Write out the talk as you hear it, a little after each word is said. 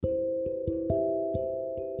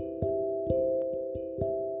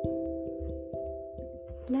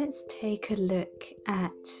Let's take a look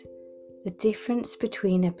at the difference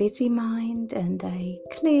between a busy mind and a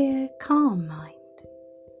clear, calm mind.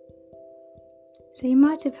 So you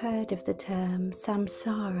might have heard of the term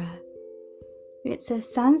samsara. It's a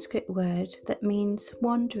Sanskrit word that means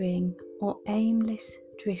wandering or aimless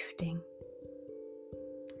drifting.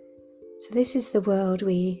 So this is the world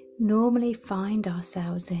we normally find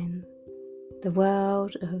ourselves in, the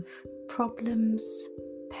world of problems,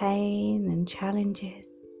 pain and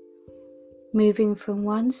challenges, moving from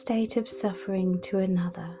one state of suffering to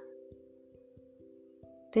another.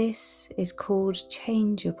 This is called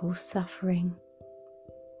changeable suffering.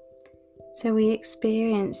 So we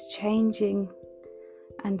experience changing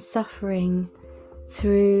and suffering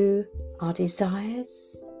through our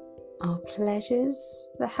desires, our pleasures,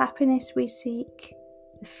 the happiness we seek,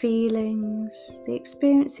 the feelings, the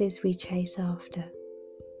experiences we chase after.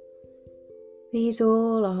 These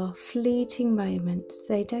all are fleeting moments,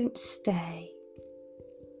 they don't stay.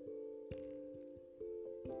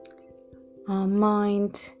 Our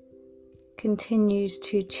mind continues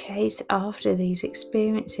to chase after these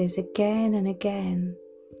experiences again and again.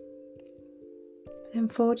 But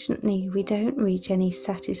unfortunately, we don't reach any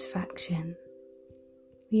satisfaction.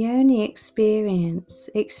 We only experience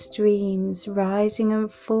extremes rising and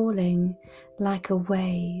falling like a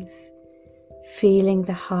wave, feeling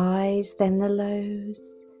the highs, then the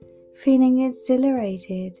lows, feeling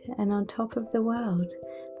exhilarated and on top of the world,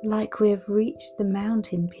 like we have reached the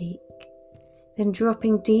mountain peak, then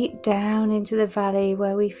dropping deep down into the valley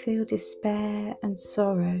where we feel despair and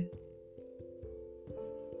sorrow.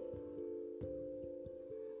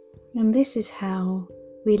 And this is how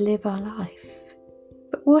we live our life.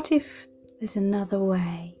 But what if there's another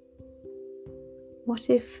way? What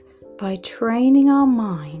if by training our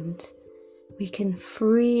mind, we can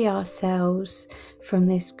free ourselves from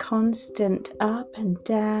this constant up and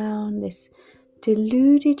down, this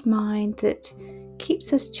deluded mind that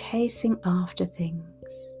keeps us chasing after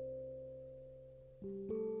things?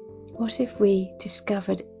 What if we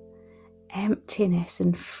discovered emptiness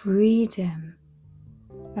and freedom,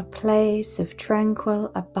 a place of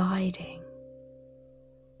tranquil abiding?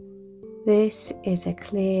 This is a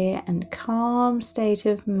clear and calm state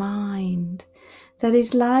of mind that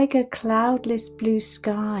is like a cloudless blue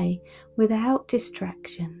sky without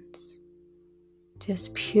distractions,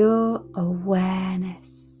 just pure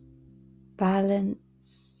awareness,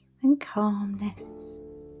 balance and calmness.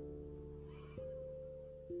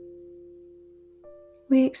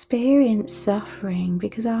 We experience suffering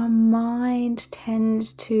because our mind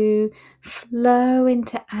tends to flow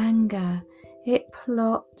into anger. It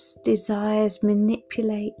plots, desires,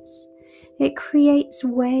 manipulates. It creates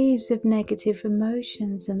waves of negative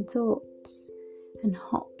emotions and thoughts and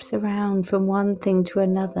hops around from one thing to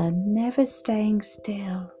another, never staying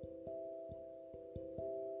still.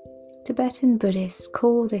 Tibetan Buddhists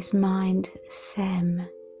call this mind Sem.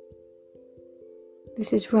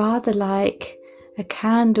 This is rather like a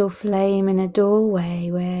candle flame in a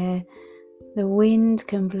doorway where the wind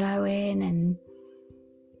can blow in and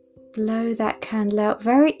blow that candle out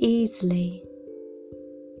very easily.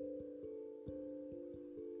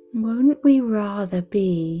 Wouldn't we rather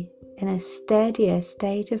be in a steadier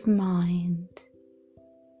state of mind?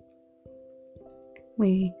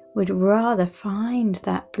 We would rather find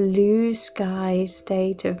that blue sky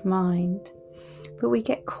state of mind, but we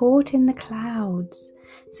get caught in the clouds.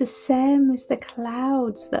 So Sem is the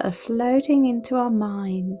clouds that are floating into our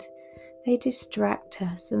mind. They distract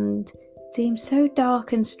us and seem so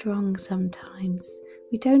dark and strong sometimes.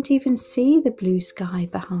 We don't even see the blue sky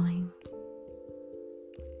behind.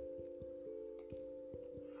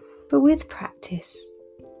 But with practice,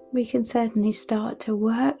 we can certainly start to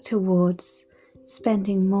work towards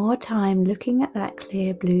spending more time looking at that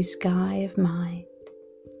clear blue sky of mind.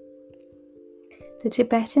 The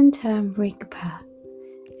Tibetan term Rigpa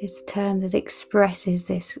is a term that expresses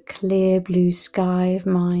this clear blue sky of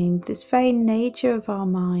mind, this very nature of our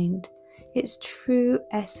mind, its true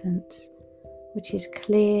essence, which is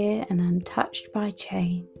clear and untouched by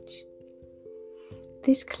change.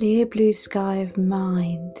 This clear blue sky of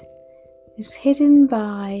mind is hidden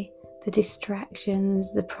by the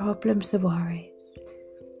distractions, the problems, the worries.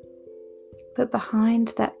 But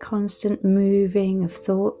behind that constant moving of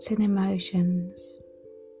thoughts and emotions,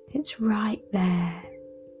 it's right there.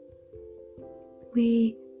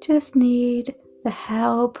 We just need the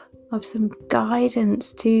help of some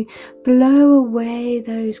guidance to blow away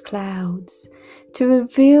those clouds, to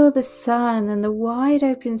reveal the sun and the wide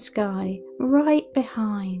open sky right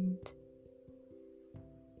behind.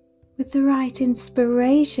 With the right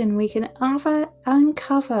inspiration, we can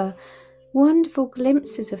uncover wonderful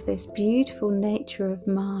glimpses of this beautiful nature of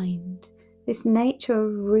mind, this nature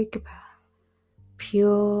of Rigpa,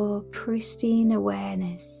 pure, pristine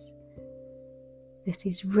awareness that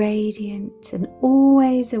is radiant and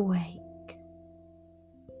always awake.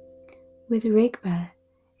 With Rigpa,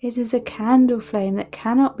 it is a candle flame that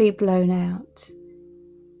cannot be blown out.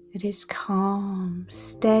 It is calm,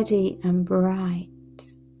 steady and bright.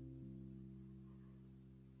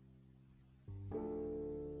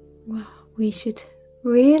 Well, we should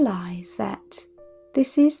realize that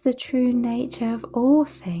this is the true nature of all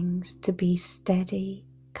things, to be steady,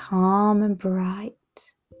 calm and bright.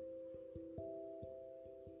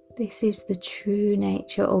 This is the true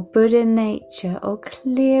nature, or Buddha nature, or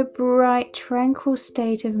clear, bright, tranquil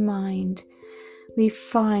state of mind we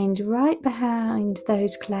find right behind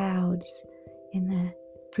those clouds in the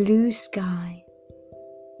blue sky.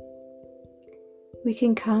 We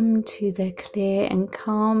can come to the clear and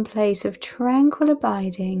calm place of tranquil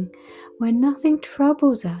abiding, where nothing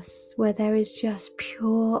troubles us, where there is just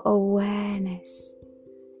pure awareness,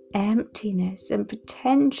 emptiness and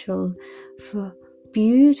potential for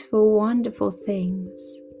beautiful, wonderful things.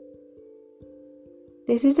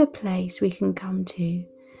 This is a place we can come to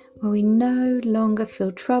where we no longer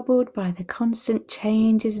feel troubled by the constant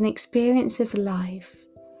changes and experience of life.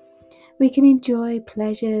 We can enjoy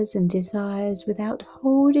pleasures and desires without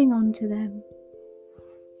holding on to them.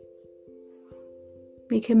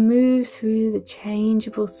 We can move through the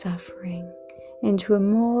changeable suffering into a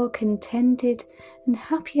more contented and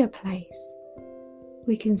happier place.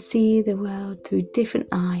 We can see the world through different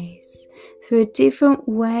eyes, through a different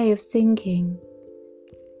way of thinking.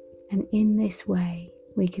 And in this way,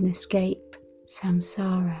 we can escape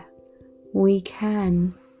samsara. We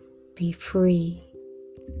can be free.